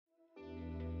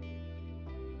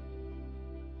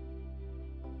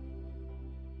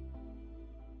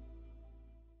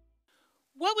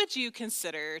What would you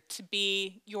consider to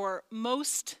be your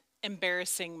most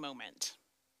embarrassing moment?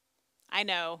 I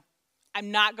know, I'm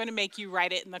not going to make you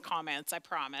write it in the comments, I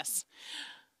promise.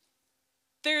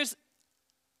 There's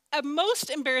a most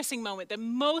embarrassing moment that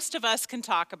most of us can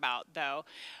talk about, though.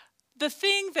 The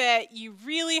thing that you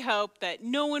really hope that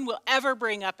no one will ever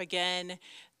bring up again,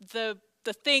 the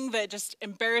thing that just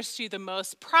embarrassed you the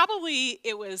most, probably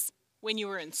it was when you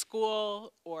were in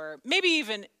school or maybe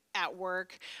even at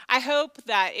work. I hope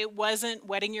that it wasn't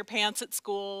wetting your pants at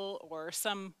school or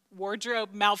some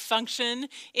wardrobe malfunction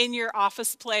in your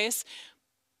office place.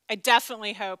 I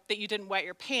definitely hope that you didn't wet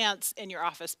your pants in your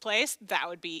office place. That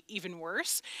would be even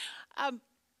worse. Um,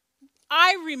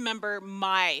 I remember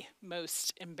my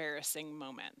most embarrassing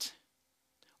moment,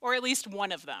 or at least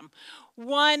one of them.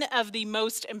 One of the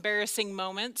most embarrassing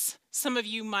moments, some of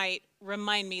you might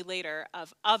remind me later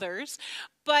of others,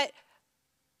 but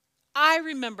I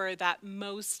remember that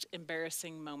most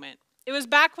embarrassing moment. It was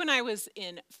back when I was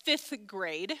in 5th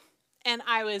grade and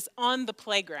I was on the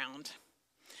playground.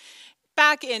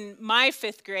 Back in my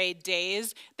 5th grade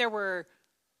days, there were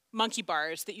monkey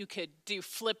bars that you could do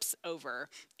flips over,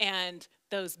 and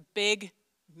those big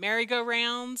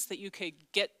merry-go-rounds that you could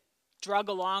get drug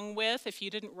along with if you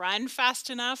didn't run fast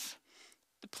enough.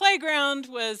 The playground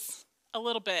was a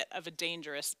little bit of a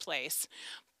dangerous place,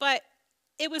 but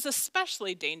it was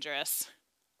especially dangerous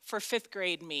for 5th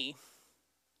grade me.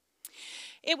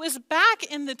 It was back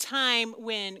in the time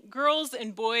when girls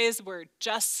and boys were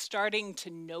just starting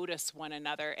to notice one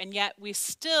another, and yet we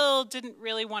still didn't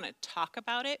really want to talk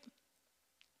about it.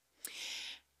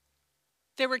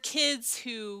 There were kids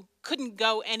who couldn't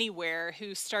go anywhere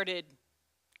who started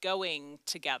going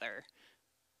together,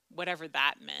 whatever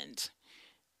that meant.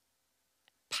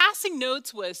 Passing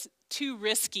notes was too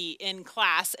risky in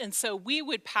class, and so we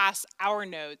would pass our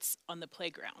notes on the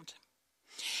playground.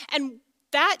 And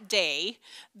that day,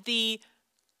 the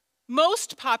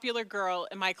most popular girl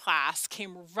in my class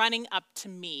came running up to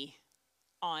me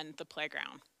on the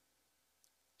playground.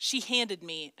 She handed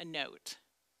me a note.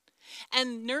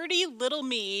 And nerdy little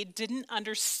me didn't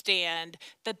understand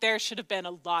that there should have been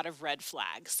a lot of red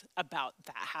flags about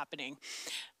that happening.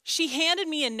 She handed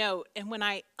me a note, and when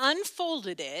I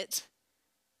unfolded it,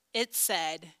 it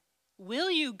said, "Will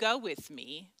you go with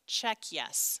me? Check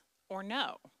yes or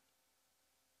no."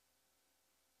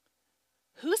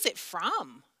 "Who's it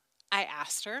from?" I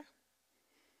asked her.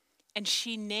 And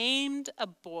she named a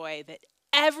boy that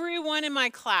everyone in my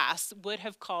class would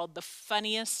have called the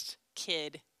funniest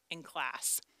kid in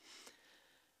class.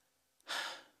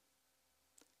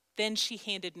 Then she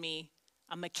handed me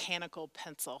a mechanical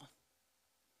pencil.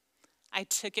 I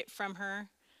took it from her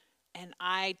and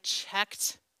I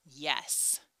checked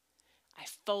yes. I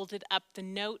folded up the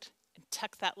note and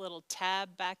tucked that little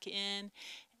tab back in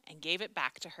and gave it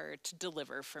back to her to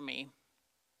deliver for me.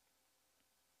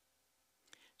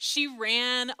 She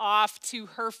ran off to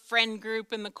her friend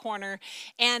group in the corner,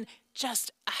 and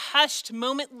just a hushed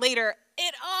moment later,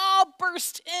 it all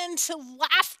burst into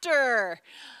laughter.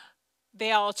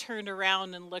 They all turned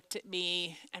around and looked at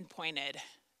me and pointed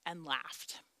and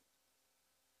laughed.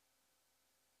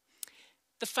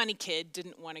 The funny kid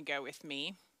didn't want to go with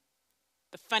me.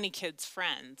 The funny kid's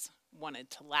friends wanted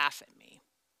to laugh at me.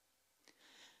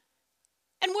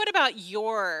 And what about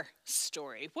your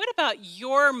story? What about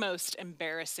your most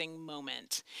embarrassing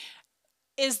moment?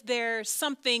 Is there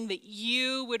something that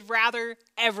you would rather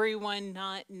everyone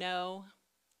not know?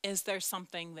 Is there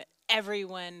something that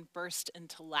everyone burst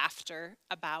into laughter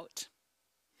about?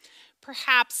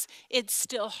 Perhaps it's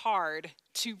still hard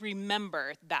to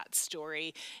remember that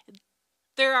story.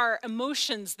 There are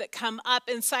emotions that come up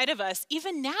inside of us,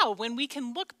 even now, when we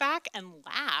can look back and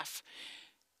laugh.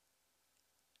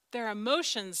 There are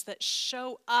emotions that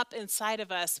show up inside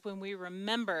of us when we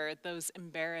remember those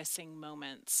embarrassing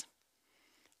moments.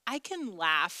 I can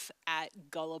laugh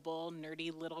at gullible,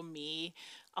 nerdy little me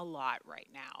a lot right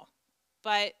now,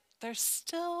 but there's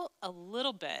still a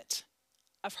little bit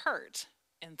of hurt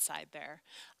inside there.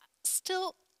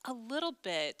 Still a little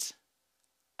bit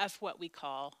of what we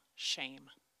call shame.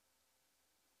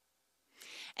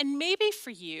 And maybe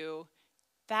for you,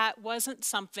 that wasn't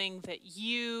something that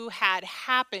you had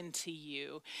happen to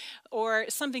you or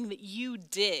something that you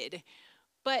did,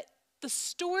 but the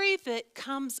story that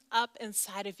comes up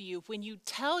inside of you when you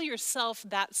tell yourself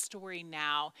that story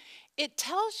now, it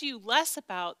tells you less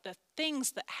about the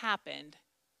things that happened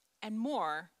and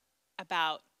more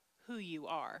about who you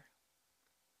are.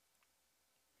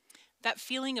 That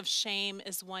feeling of shame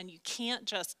is one you can't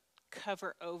just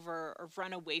cover over or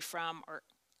run away from or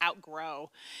outgrow.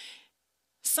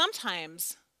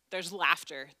 Sometimes There's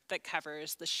laughter that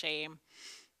covers the shame.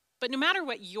 But no matter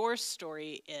what your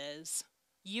story is,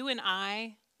 you and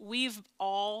we've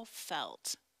all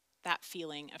felt that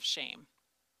feeling of shame.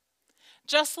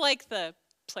 Just like the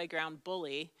playground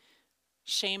bully,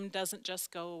 shame doesn't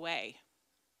just go away.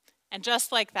 And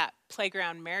just like that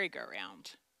playground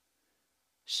merry-go-round,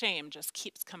 shame just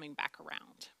keeps coming back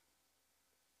around.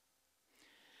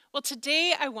 Well,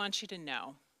 today I want you to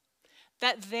know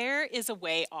that there is a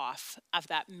way off of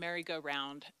that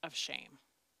merry-go-round of shame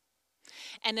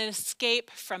and an escape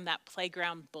from that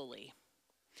playground bully,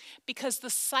 because the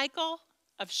cycle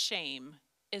of shame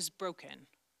is broken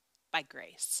by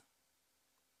grace.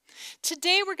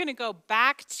 Today we're going to go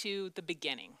back to the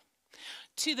beginning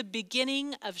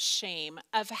of shame,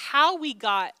 of how we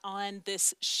got on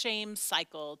this shame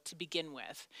cycle to begin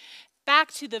with,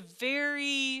 back to the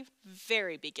very,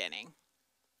 very beginning,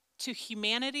 to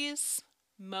humanity's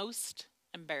most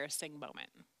embarrassing moment.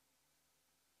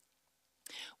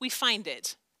 We find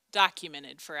it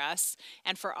documented for us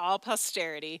and for all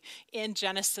posterity in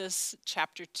Genesis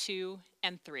chapter 2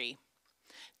 and 3.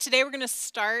 Today we're going to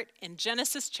start in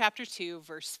Genesis chapter 2,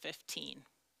 verse 15.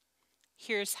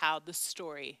 Here's how the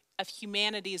story of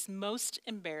humanity's most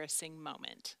embarrassing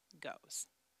moment goes.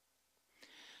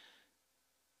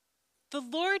 The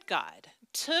Lord God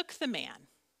took the man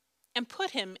and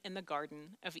put him in the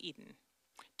Garden of Eden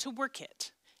to work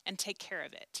it and take care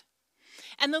of it.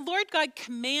 And the Lord God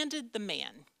commanded the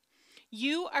man,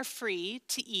 "You are free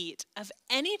to eat of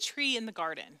any tree in the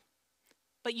garden,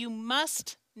 but you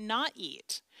must not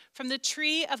eat from the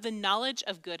tree of the knowledge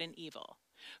of good and evil.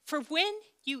 For when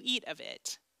you eat of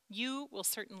it, you will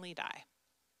certainly die."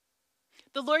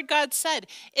 The Lord God said,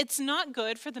 "It's not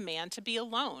good for the man to be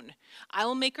alone. I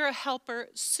will make her a helper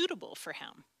suitable for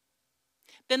him."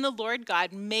 Then the Lord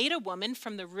God made a woman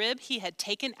from the rib he had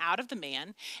taken out of the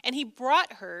man, and he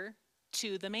brought her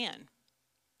to the man.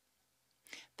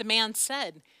 The man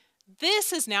said,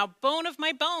 "This is now bone of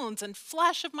my bones and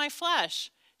flesh of my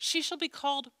flesh. She shall be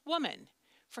called woman,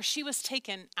 for she was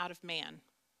taken out of man."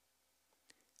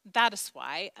 That is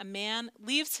why a man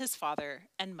leaves his father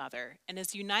and mother and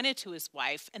is united to his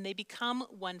wife, and they become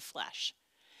one flesh.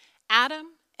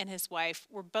 Adam and his wife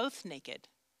were both naked,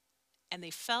 and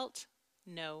they felt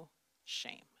no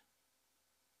shame.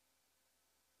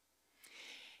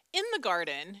 In the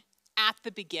garden, at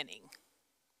the beginning,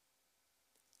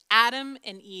 Adam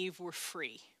and Eve were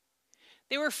free.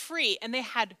 They were free, and they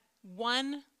had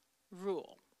one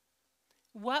rule.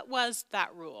 What was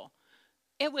that rule?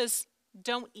 It was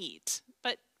don't eat.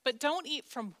 But don't eat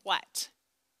from what?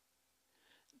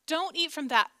 Don't eat from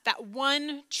that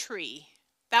one tree.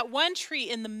 That one tree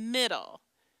in the middle.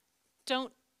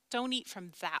 Don't eat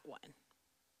from that one.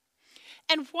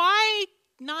 And why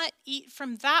not eat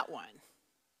from that one?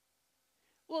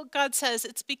 Well, God says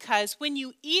it's because when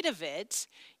you eat of it,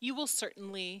 you will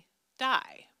certainly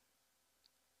die.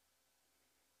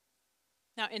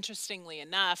 Now, interestingly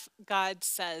enough, God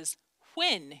says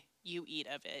when you eat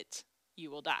of it, you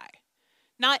will die.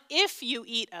 Not if you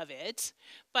eat of it,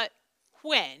 but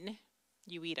when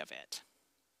you eat of it.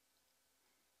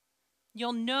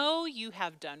 You'll know you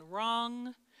have done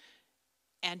wrong,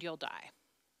 and you'll die.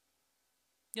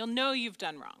 You'll know you've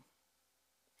done wrong.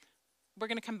 We're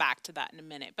going to come back to that in a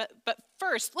minute. But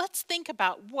first, let's think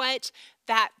about what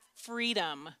that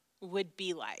freedom would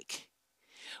be like.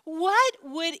 What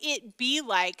would it be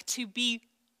like to be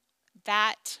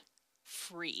that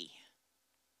free?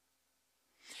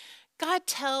 God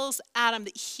tells Adam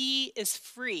that he is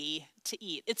free to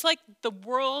eat. It's like the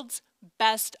world's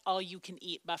best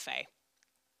all-you-can-eat buffet.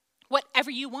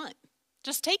 Whatever you want,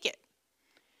 just take it.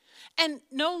 And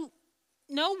no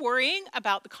worrying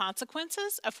about the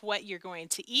consequences of what you're going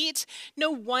to eat.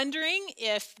 No wondering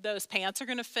if those pants are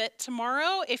going to fit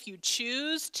tomorrow if you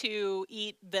choose to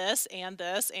eat this and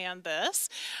this and this.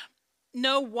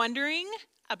 No wondering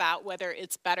about whether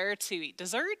it's better to eat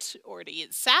dessert or to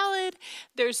eat salad.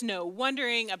 There's no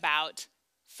wondering about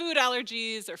food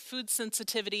allergies or food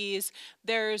sensitivities.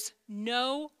 There's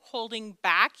no holding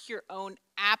back your own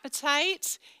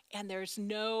appetite, and there's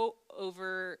no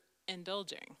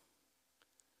overindulging.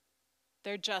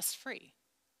 They're just free.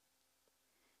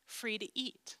 Free to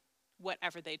eat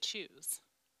whatever they choose.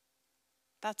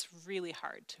 That's really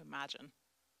hard to imagine.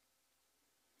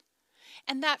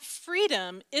 And that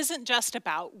freedom isn't just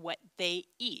about what they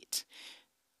eat.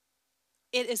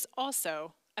 It is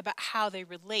also about how they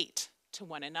relate to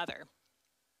one another.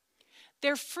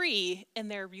 They're free in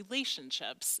their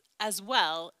relationships as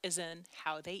well as in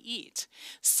how they eat.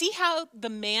 See how the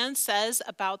man says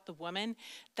about the woman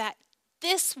that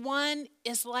this one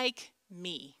is like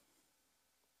me.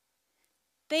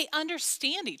 They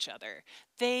understand each other.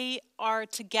 They are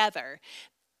together.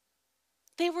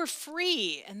 They were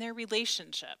free in their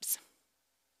relationships.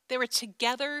 They were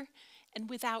together and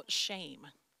without shame.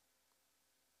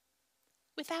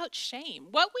 Without shame.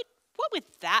 What would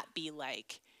that be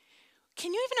like?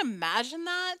 Can you even imagine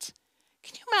that?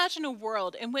 Can you imagine a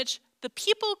world in which the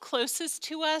people closest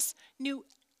to us knew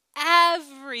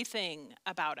everything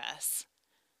about us,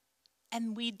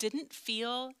 and we didn't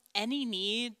feel any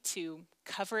need to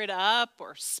cover it up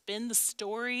or spin the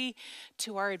story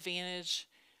to our advantage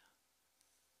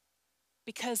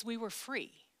because we were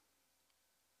free?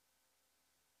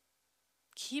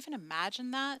 Can you even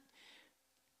imagine that?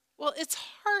 Well, it's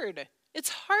hard. It's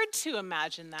hard to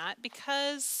imagine that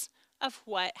because of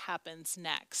what happens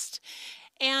next.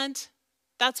 And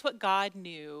that's what God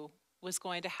knew was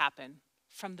going to happen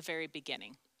from the very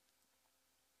beginning.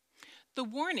 The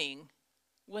warning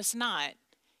was not,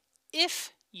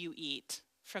 if you eat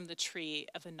from the tree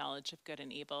of the knowledge of good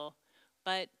and evil,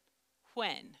 but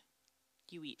when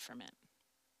you eat from it.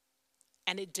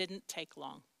 And it didn't take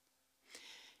long.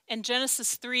 In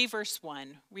Genesis 3, verse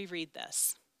 1, we read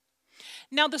this.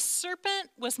 Now the serpent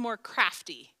was more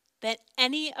crafty than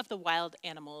any of the wild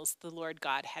animals the Lord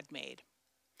God had made.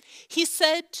 He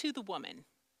said to the woman,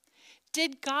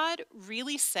 "Did God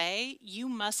really say you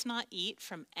must not eat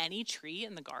from any tree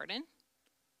in the garden?"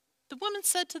 The woman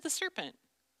said to the serpent,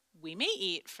 "We may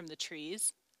eat from the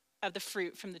trees of the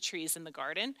fruit from the trees in the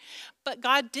garden, but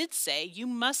God did say you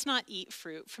must not eat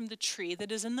fruit from the tree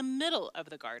that is in the middle of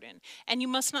the garden, and you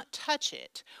must not touch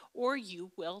it, or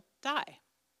you will die."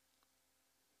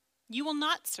 "You will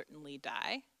not certainly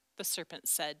die," the serpent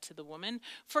said to the woman,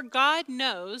 "for God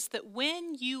knows that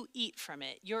when you eat from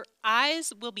it, your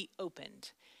eyes will be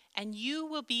opened, and you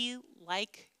will be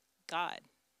like God,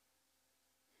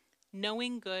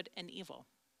 knowing good and evil."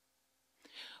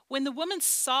 When the woman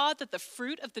saw that the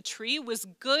fruit of the tree was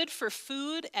good for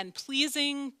food and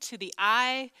pleasing to the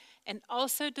eye and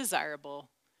also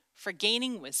desirable for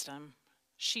gaining wisdom,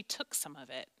 she took some of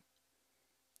it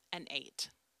and ate.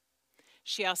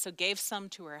 She also gave some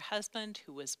to her husband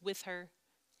who was with her,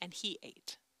 and he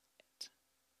ate it.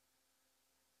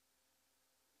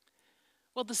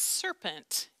 Well, the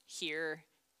serpent here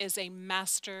is a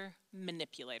master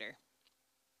manipulator.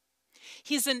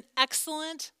 He's an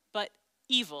excellent but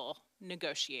evil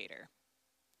negotiator.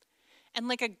 And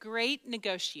like a great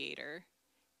negotiator,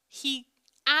 he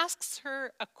asks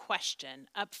her a question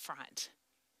up front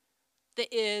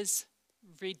that is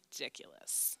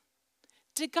ridiculous.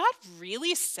 Did God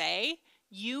really say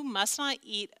you must not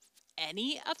eat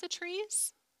any of the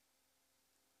trees?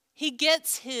 He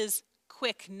gets his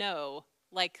quick no,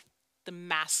 like the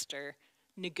master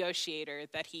negotiator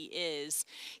that he is.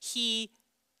 He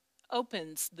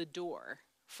opens the door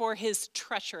for his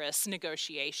treacherous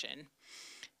negotiation.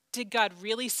 Did God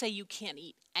really say you can't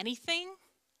eat anything?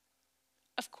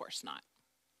 Of course not.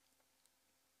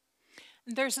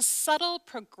 There's a subtle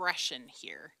progression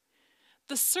here.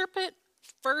 The serpent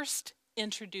first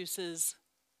introduces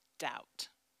doubt.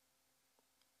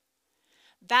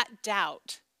 That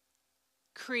doubt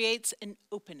creates an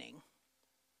opening,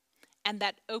 and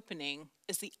that opening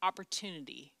is the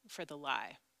opportunity for the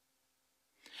lie.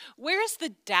 Where is the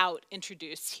doubt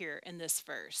introduced here in this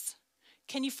verse?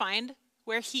 Can you find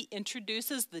where he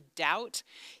introduces the doubt?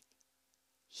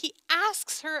 He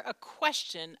asks her a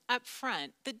question up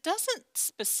front that doesn't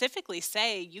specifically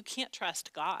say you can't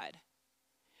trust God,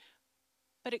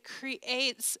 but it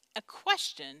creates a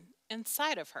question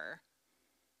inside of her.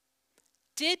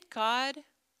 Did God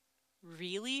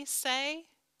really say?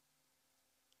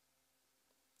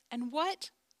 And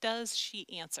what does she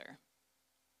answer?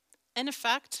 In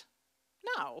effect,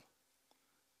 no.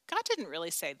 God didn't really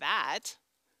say that.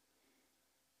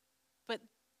 But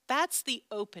that's the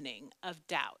opening of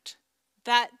doubt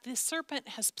that the serpent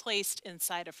has placed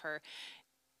inside of her.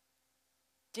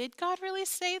 Did God really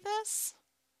say this?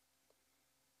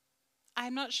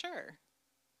 I'm not sure.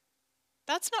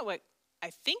 That's not what I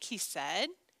think he said.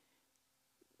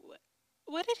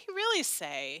 What did he really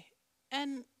say?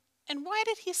 And why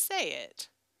did he say it?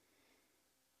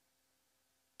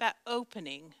 That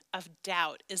opening of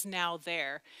doubt is now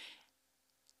there.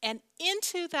 And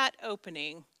into that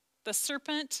opening, the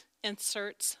serpent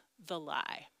inserts the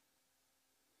lie.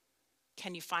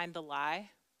 Can you find the lie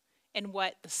in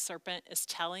what the serpent is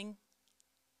telling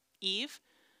Eve?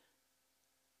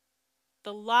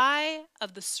 The lie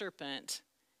of the serpent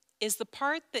is the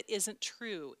part that isn't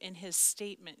true in his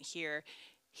statement here.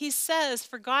 He says,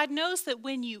 "For God knows that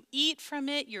when you eat from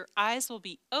it, your eyes will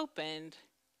be opened."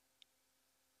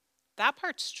 That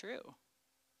part's true.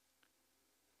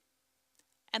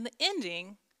 And the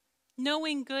ending,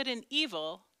 knowing good and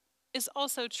evil, is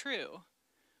also true.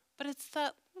 But it's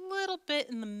that little bit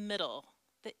in the middle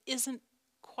that isn't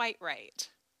quite right.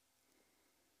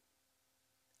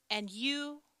 And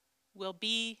you will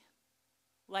be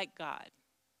like God.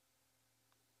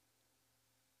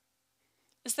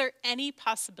 Is there any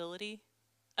possibility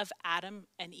of Adam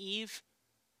and Eve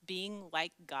being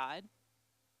like God?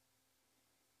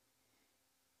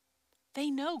 They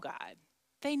know God.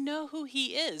 They know who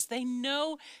he is. They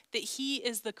know that he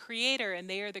is the creator and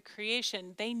they are the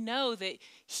creation. They know that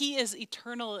he is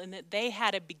eternal and that they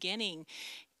had a beginning.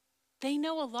 They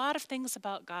know a lot of things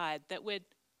about God that would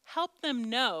help them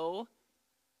know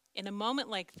in a moment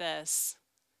like this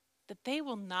that they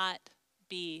will not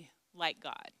be like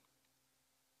God.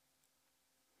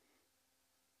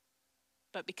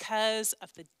 But because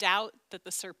of the doubt that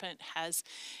the serpent has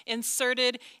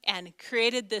inserted and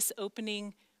created this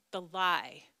opening, the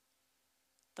lie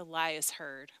is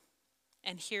heard.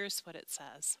 And here's what it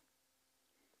says.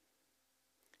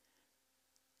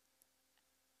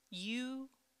 You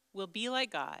will be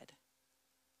like God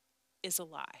is a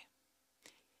lie.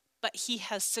 But he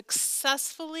has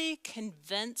successfully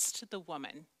convinced the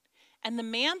woman and the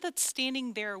man that's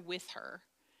standing there with her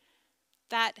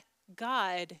that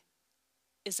God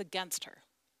is against her.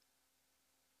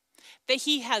 That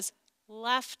he has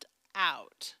left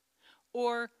out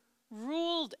or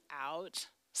ruled out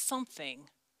something.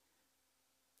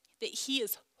 That he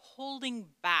is holding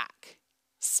back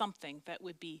something that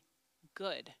would be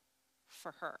good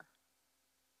for her.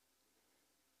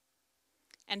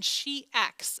 And she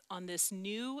acts on this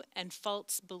new and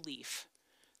false belief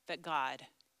that God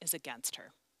is against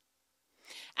her.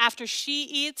 After she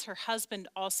eats, her husband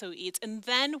also eats. And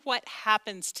then what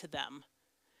happens to them?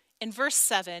 In verse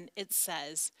 7, it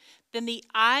says, "Then the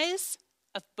eyes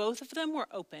of both of them were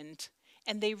opened,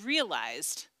 and they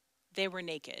realized they were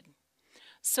naked.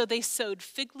 So they sewed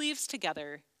fig leaves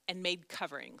together and made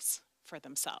coverings for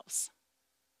themselves."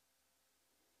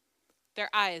 Their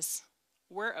eyes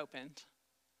were opened.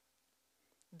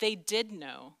 They did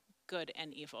know good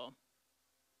and evil.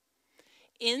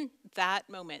 In that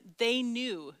moment, they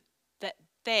knew that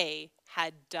they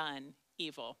had done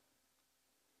evil.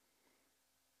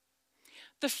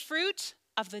 The fruit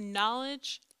of the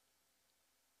knowledge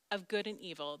of good and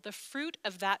evil, the fruit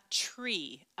of that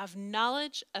tree of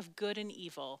knowledge of good and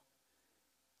evil,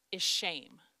 is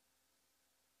shame.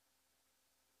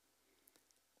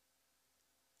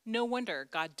 No wonder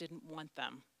God didn't want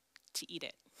them to eat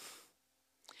it.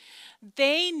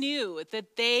 They knew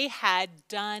that they had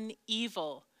done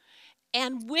evil.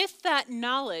 And with that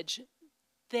knowledge,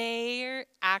 their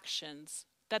actions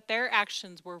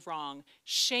were wrong.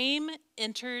 Shame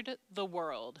entered the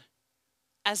world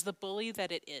as the bully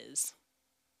that it is.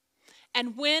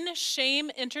 And when shame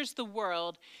enters the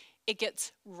world, it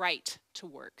gets right to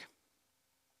work.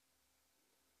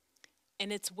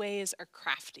 And its ways are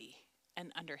crafty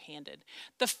and underhanded.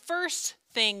 The first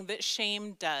thing that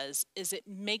shame does is it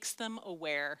makes them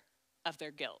aware of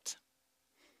their guilt.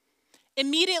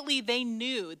 Immediately they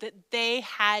knew that they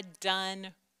had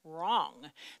done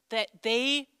wrong, that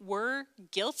they were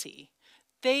guilty.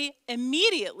 They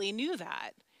immediately knew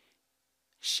that.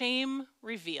 Shame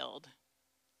revealed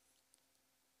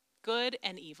good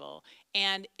and evil,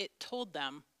 and it told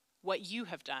them what you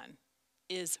have done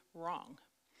is wrong.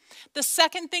 The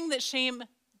second thing that shame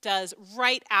does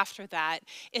right after that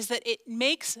is that it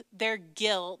makes their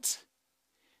guilt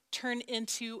turn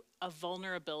into a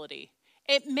vulnerability.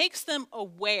 It makes them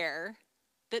aware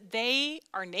that they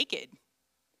are naked.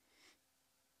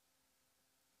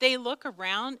 They look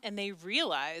around and they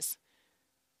realize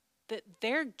that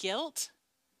their guilt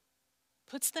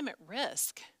puts them at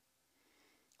risk.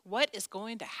 What is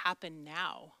going to happen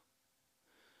now?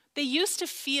 They used to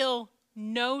feel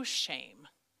no shame.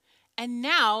 And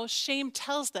now shame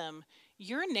tells them,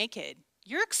 you're naked,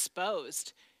 you're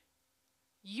exposed,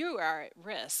 you are at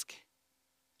risk.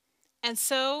 And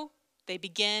so they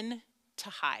begin to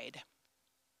hide.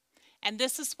 And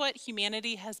this is what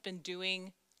humanity has been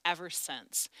doing ever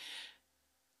since.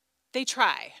 They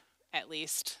try, at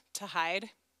least, to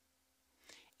hide.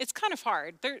 It's kind of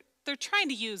hard. They're trying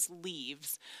to use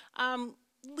leaves.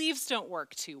 Leaves don't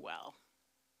work too well.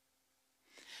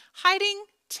 Hiding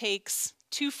takes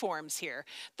two forms here.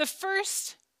 The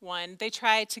first one, they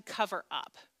try to cover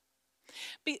up.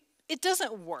 But it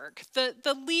doesn't work.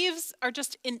 The leaves are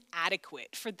just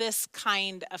inadequate for this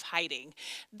kind of hiding.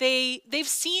 They've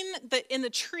seen that in the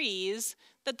trees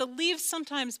that the leaves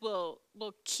sometimes will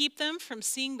keep them from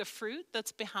seeing the fruit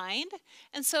that's behind.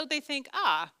 And so they think,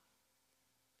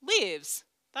 leaves,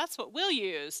 that's what we'll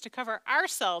use to cover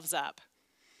ourselves up.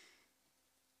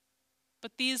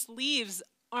 But these leaves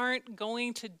aren't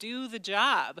going to do the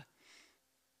job.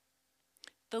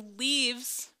 The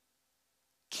leaves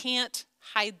can't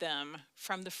hide them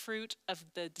from the fruit of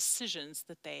the decisions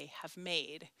that they have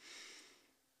made.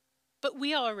 But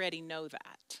we already know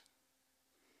that.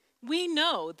 We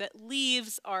know that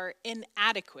leaves are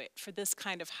inadequate for this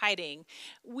kind of hiding.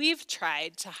 We've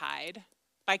tried to hide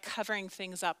by covering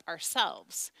things up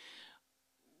ourselves.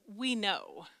 We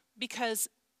know because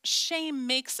shame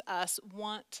makes us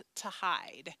want to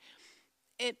hide.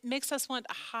 It makes us want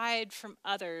to hide from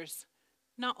others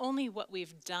not only what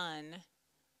we've done,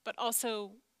 but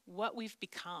also what we've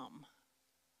become.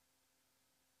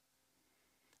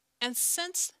 And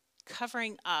since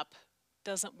covering up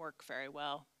doesn't work very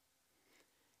well,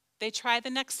 they try the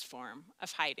next form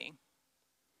of hiding.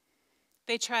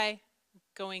 They try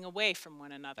going away from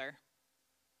one another.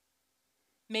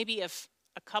 Maybe if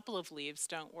a couple of leaves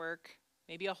don't work,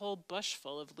 maybe a whole bush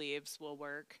full of leaves will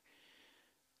work.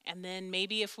 And then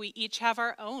maybe if we each have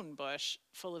our own bush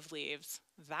full of leaves,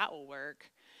 that will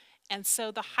work. And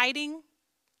so the hiding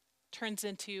turns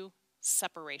into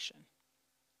separation.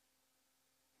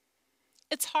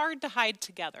 It's hard to hide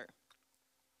together.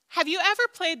 Have you ever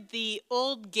played the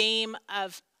old game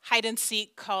of hide and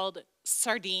seek called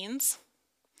sardines?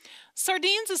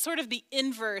 Sardines is sort of the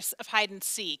inverse of hide and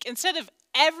seek. Instead of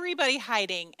everybody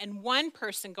hiding and one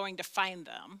person going to find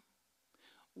them,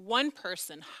 one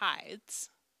person hides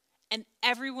and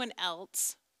everyone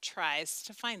else tries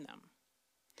to find them.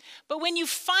 But when you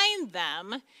find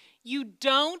them, you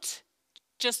don't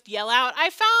just yell out, "I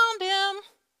found him."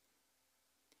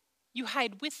 You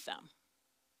hide with them.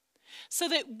 So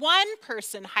that one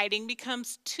person hiding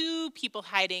becomes two people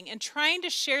hiding and trying to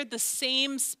share the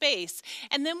same space.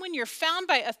 And then when you're found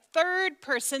by a third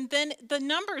person, then the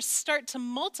numbers start to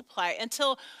multiply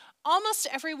until almost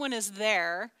everyone is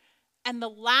there, and the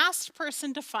last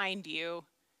person to find you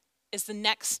is the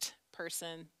next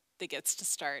person that gets to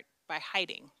start by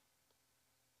hiding.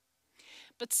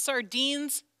 But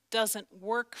sardines doesn't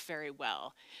work very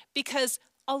well because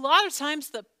a lot of times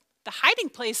the hiding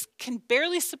place can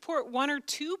barely support one or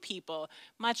two people,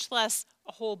 much less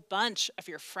a whole bunch of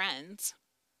your friends.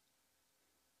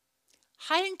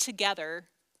 Hiding together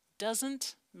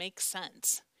doesn't make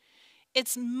sense.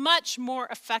 It's much more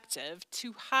effective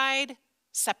to hide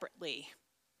separately.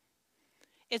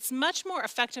 It's much more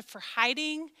effective for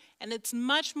hiding, and it's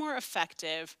much more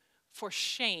effective for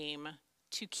shame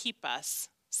to keep us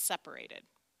separated.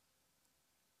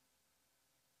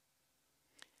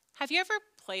 Have you ever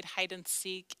played hide and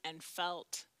seek and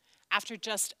felt, after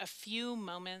just a few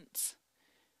moments,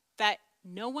 that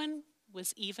no one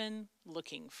was even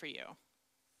looking for you?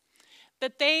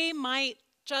 That they might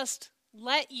just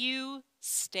let you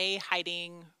stay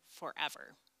hiding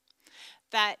forever?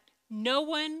 That no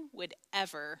one would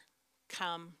ever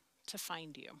come to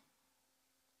find you?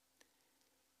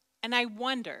 And I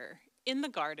wonder, in the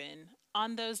garden,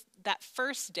 on that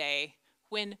first day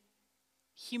when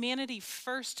humanity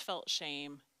first felt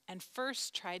shame and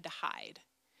first tried to hide,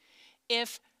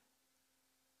 if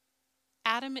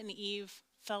Adam and Eve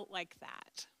felt like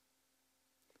that,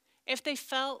 if they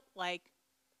felt like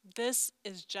this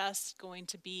is just going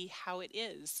to be how it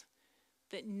is,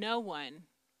 that no one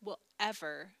will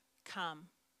ever come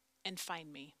and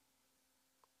find me.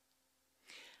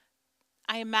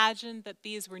 I imagine that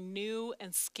these were new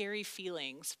and scary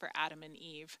feelings for Adam and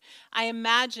Eve. I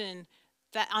imagine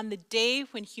that on the day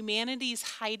when humanity's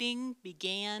hiding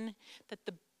began, that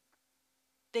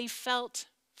they felt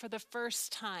for the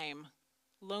first time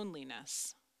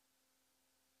loneliness.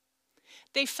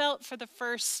 They felt for the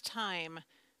first time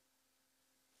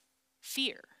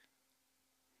fear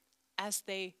as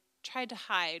they tried to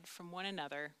hide from one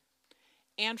another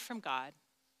and from God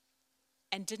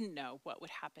and didn't know what would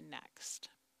happen next.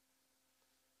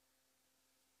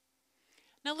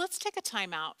 Now let's take a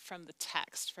time out from the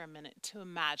text for a minute to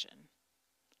imagine.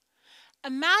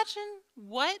 Imagine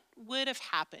what would have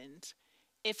happened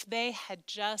if they had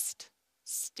just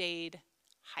stayed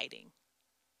hiding.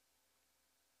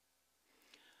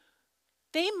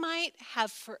 They might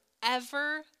have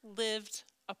forever lived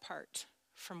apart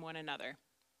from one another.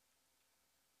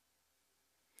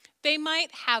 They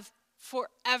might have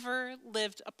forever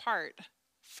lived apart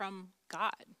from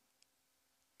God.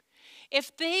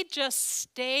 If they just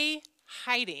stay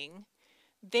hiding,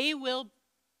 they will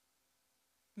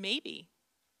maybe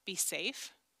be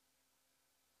safe.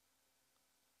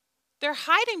 They're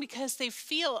hiding because they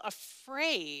feel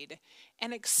afraid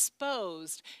and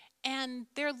exposed, and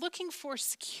they're looking for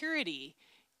security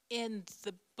in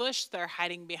the bush they're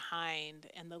hiding behind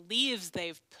and the leaves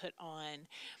they've put on.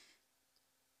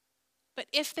 But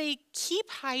if they keep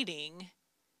hiding,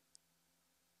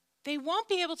 they won't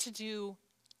be able to do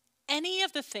any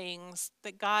of the things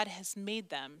that God has made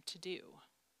them to do.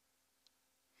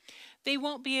 They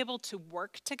won't be able to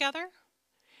work together.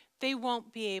 They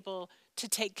won't be able to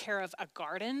take care of a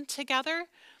garden together.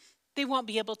 They won't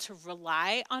be able to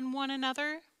rely on one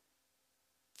another.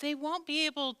 They won't be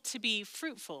able to be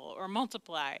fruitful or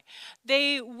multiply.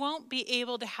 They won't be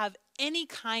able to have any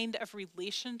kind of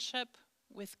relationship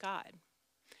with God.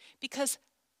 Because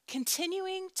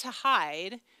continuing to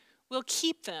hide will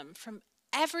keep them from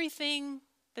everything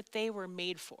that they were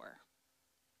made for.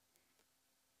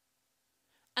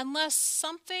 Unless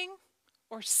something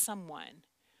or someone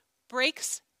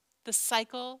breaks the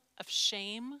cycle of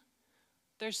shame,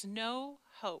 there's no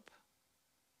hope.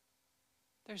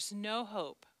 There's no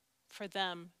hope for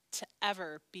them to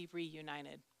ever be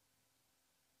reunited.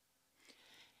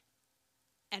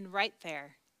 And right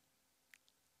there,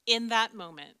 in that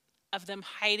moment of them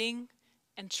hiding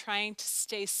and trying to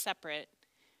stay separate,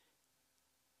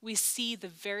 we see the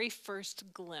very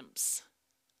first glimpse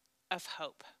of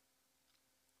hope.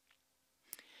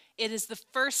 It is the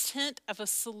first hint of a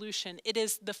solution. It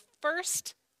is the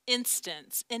first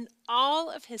instance in all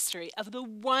of history of the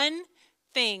one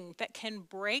thing that can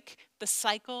break the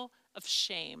cycle of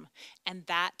shame, and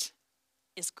that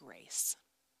is grace.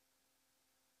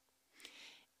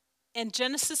 In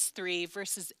Genesis 3,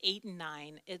 verses 8 and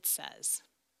 9, it says,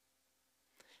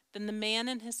 "Then the man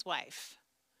and his wife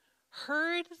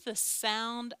heard the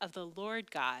sound of the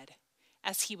Lord God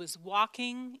as he was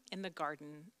walking in the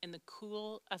garden in the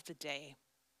cool of the day.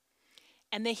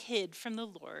 And they hid from the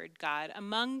Lord God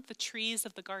among the trees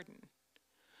of the garden.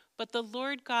 But the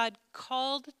Lord God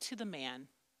called to the man,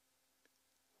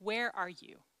 'Where are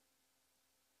you?'"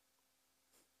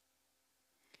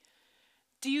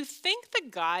 Do you think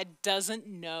that God doesn't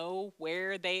know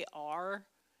where they are?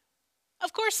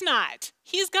 Of course not.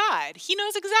 He's God. He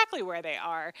knows exactly where they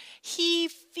are. He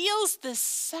feels this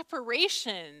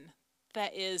separation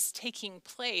that is taking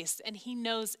place, and he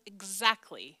knows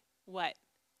exactly what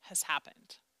has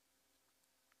happened.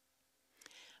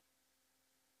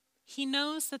 He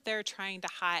knows that they're trying to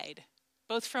hide,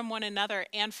 both from one another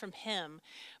and from him,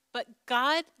 but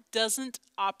God doesn't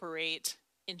operate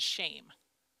in shame.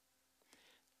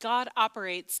 God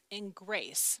operates in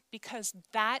grace because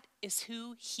that is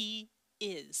who he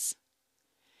is.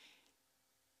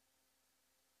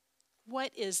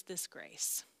 What is this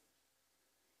grace?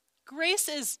 Grace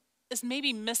is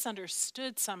maybe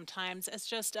misunderstood sometimes as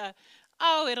just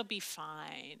oh, it'll be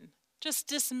fine. Just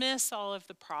dismiss all of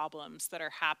the problems that are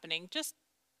happening. Just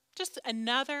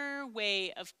another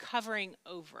way of covering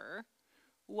over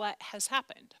what has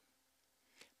happened.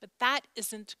 But that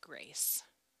isn't grace.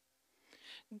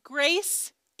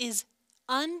 Grace is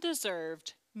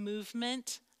undeserved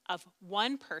movement of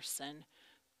one person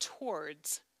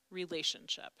towards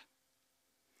relationship.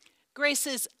 Grace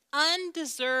is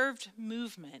undeserved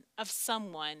movement of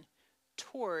someone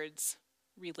towards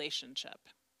relationship.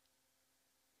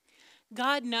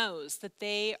 God knows that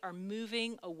they are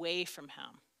moving away from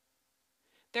him.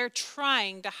 They're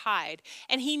trying to hide.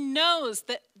 And he knows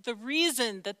that the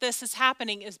reason that this is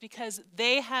happening is because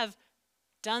they have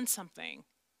done something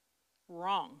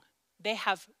wrong. They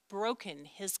have broken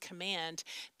his command,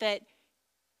 that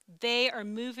they are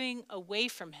moving away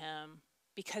from him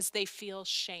because they feel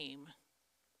shame.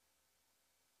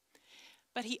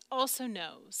 But he also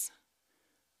knows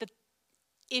that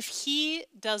if he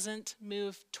doesn't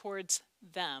move towards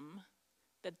them,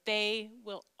 that they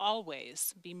will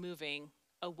always be moving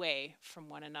away from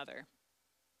one another.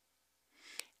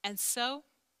 And so,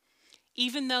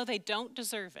 even though they don't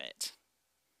deserve it,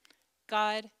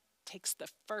 God takes the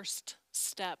first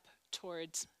step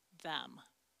towards them.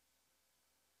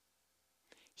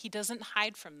 He doesn't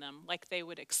hide from them like they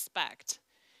would expect.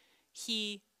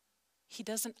 He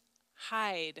doesn't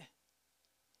hide.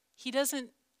 He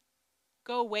doesn't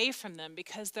go away from them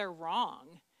because they're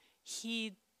wrong.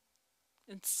 He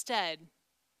instead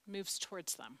moves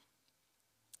towards them.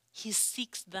 He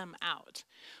seeks them out.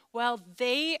 While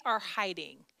they are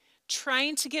hiding,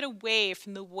 trying to get away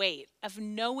from the weight of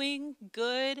knowing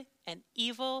good and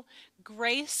evil,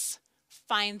 grace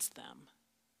finds them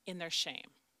in their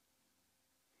shame.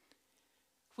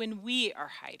 When we are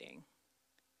hiding,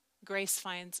 grace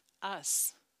finds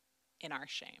us in our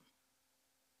shame.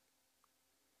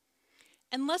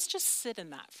 And let's just sit in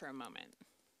that for a moment.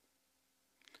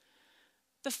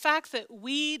 The fact that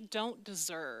we don't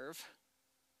deserve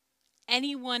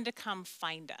anyone to come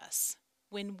find us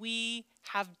when we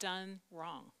have done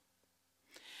wrong.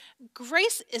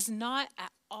 Grace is not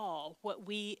at all what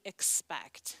we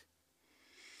expect.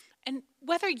 And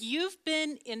whether you've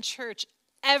been in church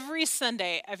every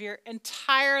Sunday of your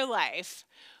entire life,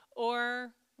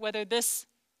 or whether this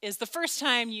is the first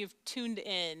time you've tuned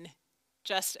in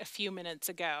just a few minutes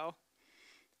ago,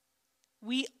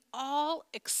 we all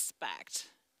expect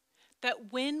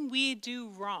that when we do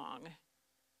wrong,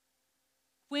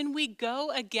 when we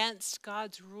go against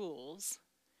God's rules,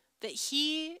 that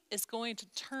He is going to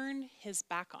turn His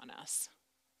back on us.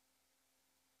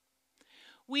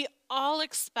 We all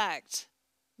expect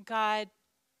God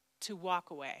to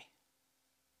walk away.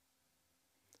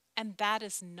 And that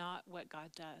is not what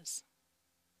God does.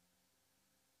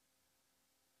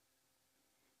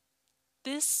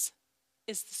 This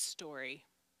is the story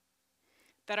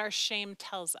that our shame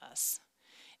tells us,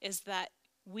 is that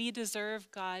we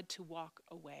deserve God to walk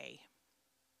away.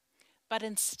 But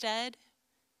instead,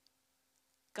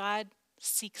 God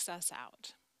seeks us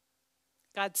out.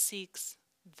 God seeks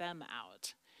them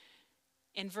out.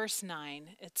 In verse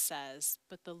 9, it says,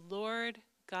 "But the Lord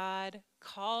God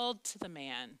called to the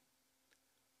man,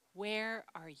 'Where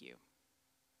are you?'"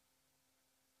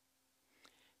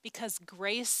 Because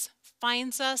grace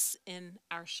finds us in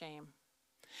our shame.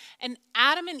 And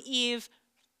Adam and Eve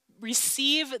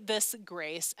receive this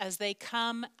grace as they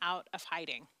come out of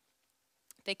hiding.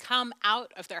 They come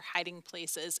out of their hiding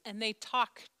places and they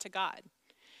talk to God.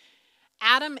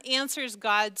 Adam answers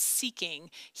God's seeking.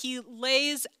 He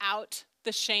lays out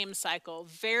the shame cycle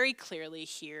very clearly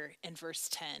here in verse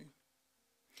 10.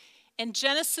 In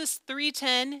Genesis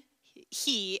 3:10,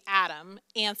 he, Adam,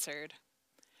 answered,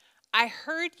 "I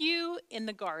heard you in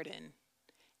the garden,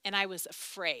 and I was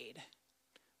afraid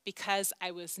because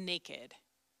I was naked,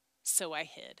 so I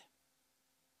hid."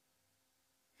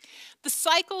 The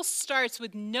cycle starts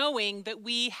with knowing that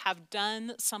we have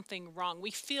done something wrong. We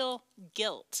feel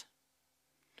guilt.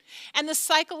 And the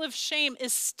cycle of shame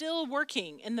is still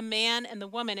working in the man and the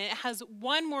woman, and it has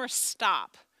one more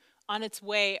stop on its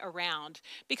way around.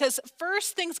 Because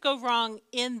first things go wrong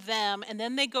in them, and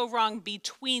then they go wrong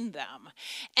between them.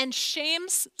 And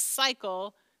shame's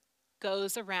cycle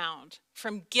goes around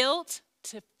from guilt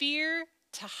to fear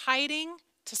to hiding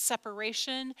to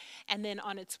separation, and then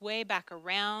on its way back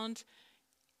around,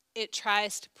 it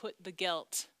tries to put the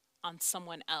guilt on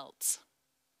someone else.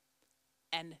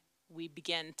 And we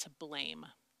begin to blame.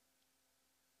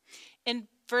 In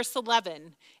verse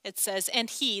 11, it says, "And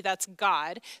he," that's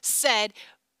God, "said,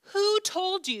 'Who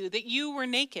told you that you were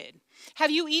naked?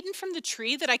 Have you eaten from the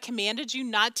tree that I commanded you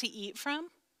not to eat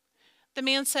from?' The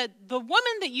man said, 'The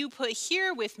woman that you put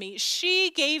here with me, she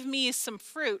gave me some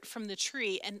fruit from the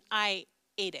tree, and I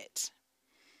ate it.'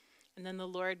 And then the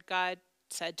Lord God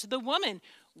said to the woman,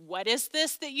 'What is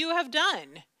this that you have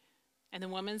done?' And the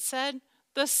woman said,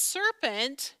 'The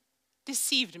serpent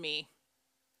deceived me,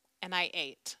 and I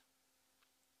ate.'"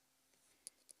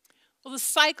 Well, the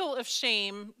cycle of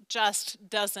shame just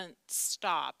doesn't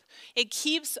stop. It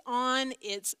keeps on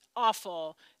its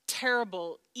awful,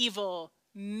 terrible, evil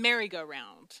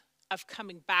merry-go-round of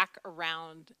coming back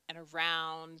around and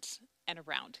around and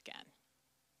around again.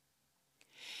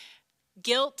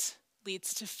 Guilt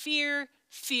leads to fear,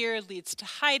 fear leads to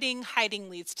hiding, hiding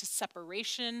leads to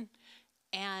separation,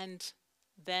 and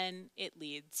then it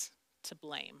leads to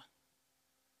blame.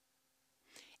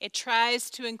 It tries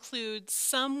to include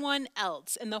someone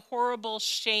else in the horrible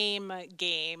shame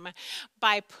game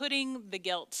by putting the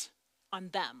guilt on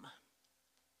them.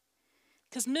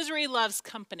 Because misery loves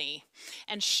company,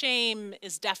 and shame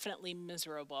is definitely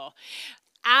miserable.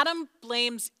 Adam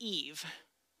blames Eve.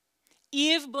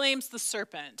 Eve blames the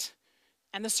serpent,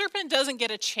 and the serpent doesn't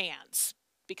get a chance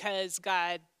because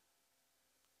God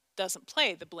doesn't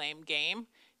play the blame game.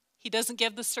 He doesn't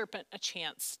give the serpent a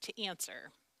chance to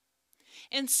answer.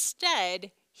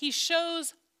 Instead, he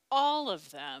shows all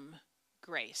of them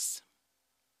grace.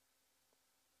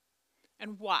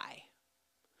 And why?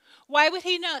 Why would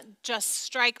he not just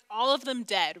strike all of them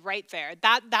dead right there?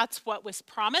 That's what was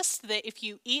promised, that if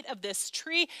you eat of this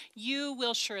tree, you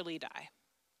will surely die.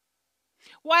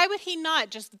 Why would he not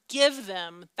just give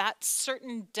them that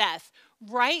certain death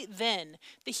right then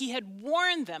that he had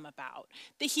warned them about,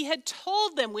 that he had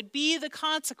told them would be the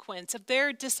consequence of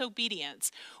their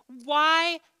disobedience?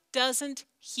 Why doesn't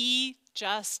he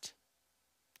just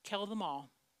kill them all?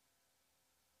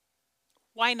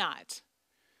 Why not?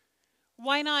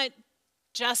 Why not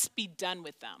just be done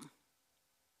with them?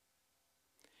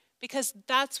 Because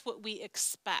that's what we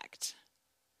expect.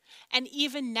 And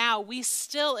even now, we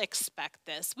still expect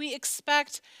this. We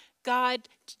expect God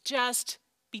to just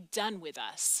be done with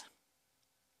us.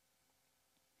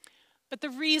 But the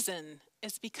reason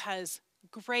is because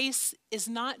grace is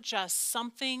not just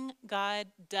something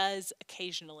God does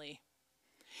occasionally.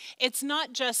 It's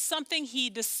not just something he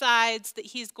decides that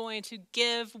he's going to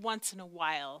give once in a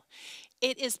while.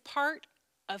 It is part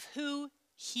of who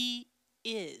he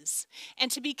is.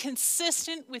 And to be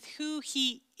consistent with who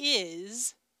he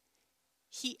is,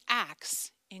 he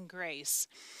acts in grace.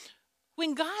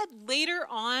 When God later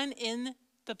on in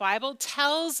the Bible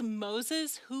tells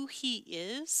Moses who he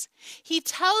is, he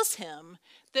tells him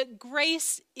that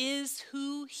grace is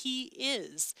who he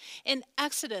is. In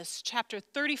Exodus chapter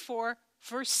 34,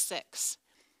 verse 6,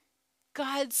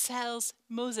 God tells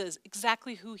Moses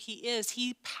exactly who he is.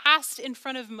 He passed in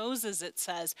front of Moses, it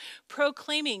says,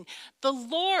 proclaiming, the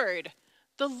Lord,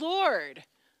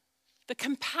 the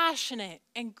compassionate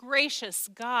and gracious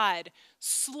God,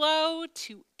 slow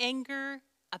to anger,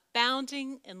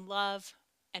 abounding in love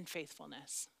and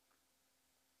faithfulness.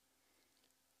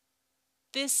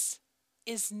 This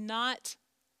is not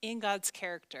in God's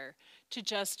character to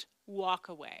just walk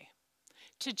away,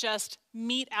 to just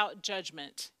mete out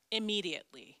judgment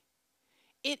immediately.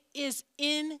 It is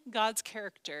in God's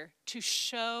character to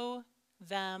show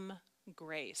them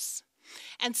grace.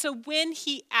 And so when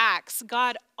he acts,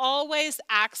 God always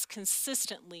acts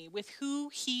consistently with who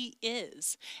he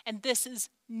is. And this is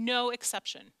no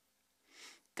exception.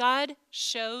 God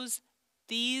shows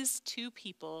these two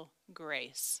people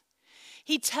grace.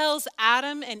 He tells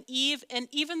Adam and Eve and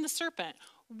even the serpent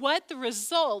what the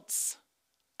results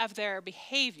of their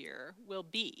behavior will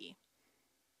be.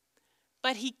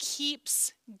 But he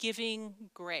keeps giving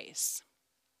grace.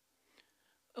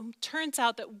 Turns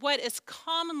out that what is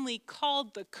commonly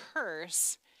called the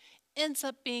curse ends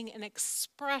up being an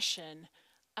expression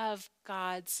of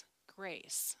God's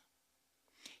grace.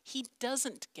 He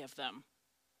doesn't give them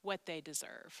what they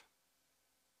deserve.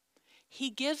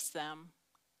 He gives them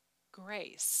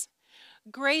grace.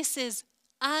 Grace is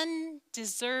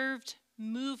undeserved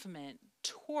movement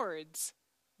towards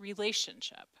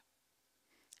relationship.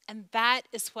 And that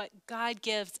is what God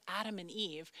gives Adam and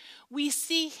Eve. We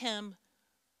see him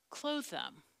clothe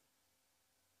them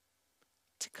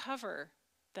to cover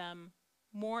them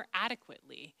more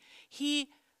adequately. He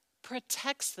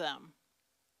protects them.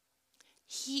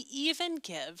 He even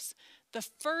gives the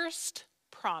first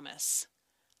promise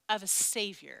of a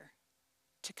Savior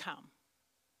to come.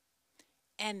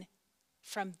 And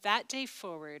from that day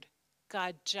forward,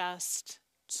 God just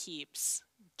keeps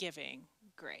giving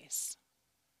grace.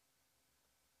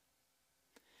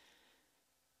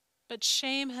 But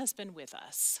shame has been with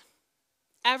us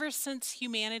ever since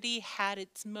humanity had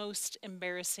its most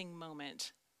embarrassing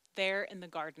moment there in the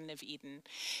Garden of Eden.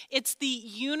 It's the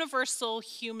universal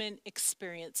human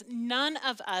experience. None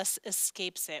of us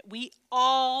escapes it. We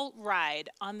all ride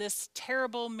on this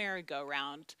terrible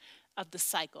merry-go-round of the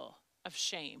cycle of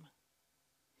shame.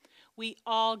 We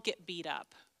all get beat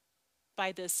up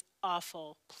by this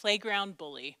awful playground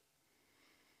bully.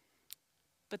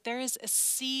 But there is a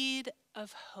seed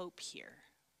of hope here,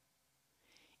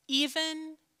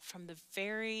 even from the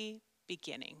very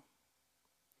beginning.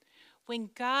 When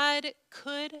God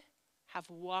could have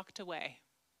walked away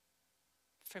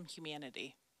from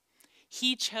humanity,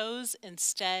 he chose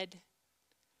instead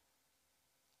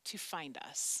to find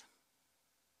us.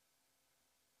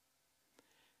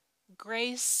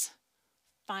 Grace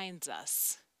finds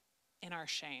us in our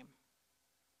shame.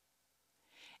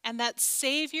 And that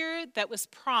Savior that was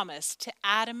promised to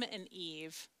Adam and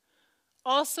Eve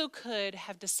also could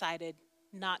have decided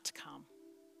not to come.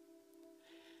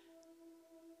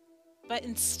 But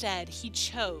instead, he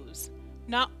chose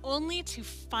not only to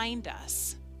find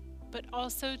us, but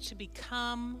also to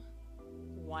become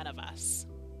one of us.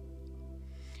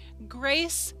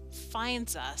 Grace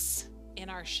finds us in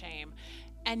our shame.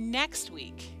 And next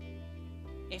week,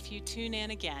 if you tune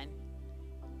in again,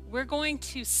 we're going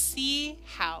to see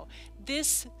how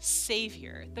this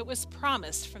Savior that was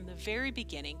promised from the very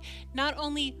beginning not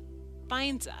only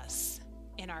finds us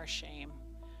in our shame,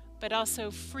 but also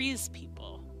frees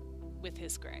people with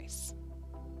his grace.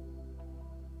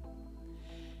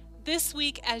 This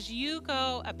week, as you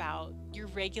go about your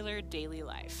regular daily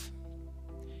life,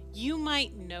 you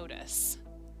might notice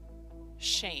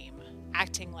shame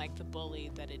acting like the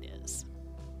bully that it is.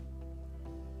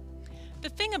 The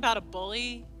thing about a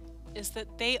bully is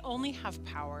that they only have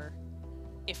power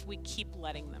if we keep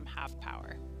letting them have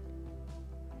power.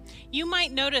 You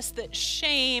might notice that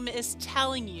shame is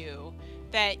telling you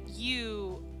that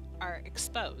you are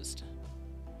exposed,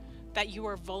 that you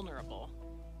are vulnerable.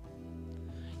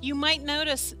 You might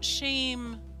notice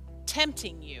shame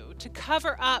tempting you to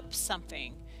cover up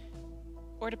something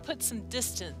or to put some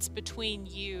distance between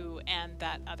you and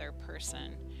that other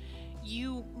person.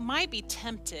 You might be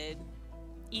tempted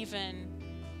even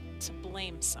to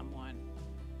blame someone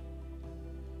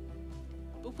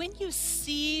But when you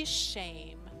see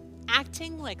shame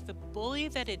acting like the bully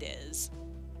that it is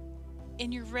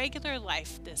in your regular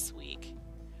life this week,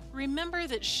 remember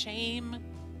that shame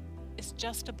is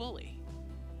just a bully.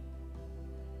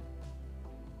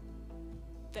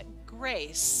 That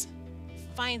grace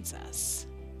finds us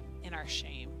in our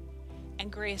shame,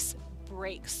 and grace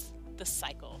breaks the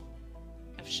cycle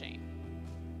of shame.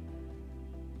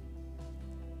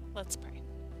 Let's pray.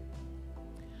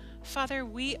 Father,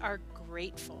 we are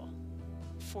grateful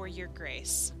for your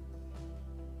grace.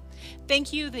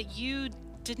 Thank you that you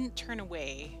didn't turn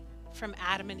away from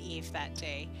Adam and Eve that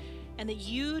day, and that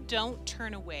you don't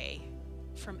turn away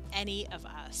from any of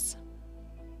us.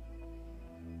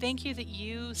 Thank you that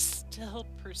you still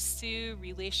pursue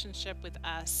relationship with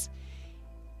us,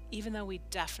 even though we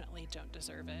definitely don't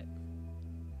deserve it.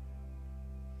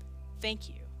 Thank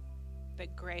you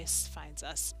that grace finds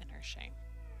us in our shame.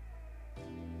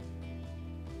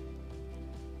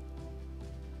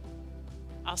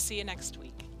 I'll see you next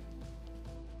week.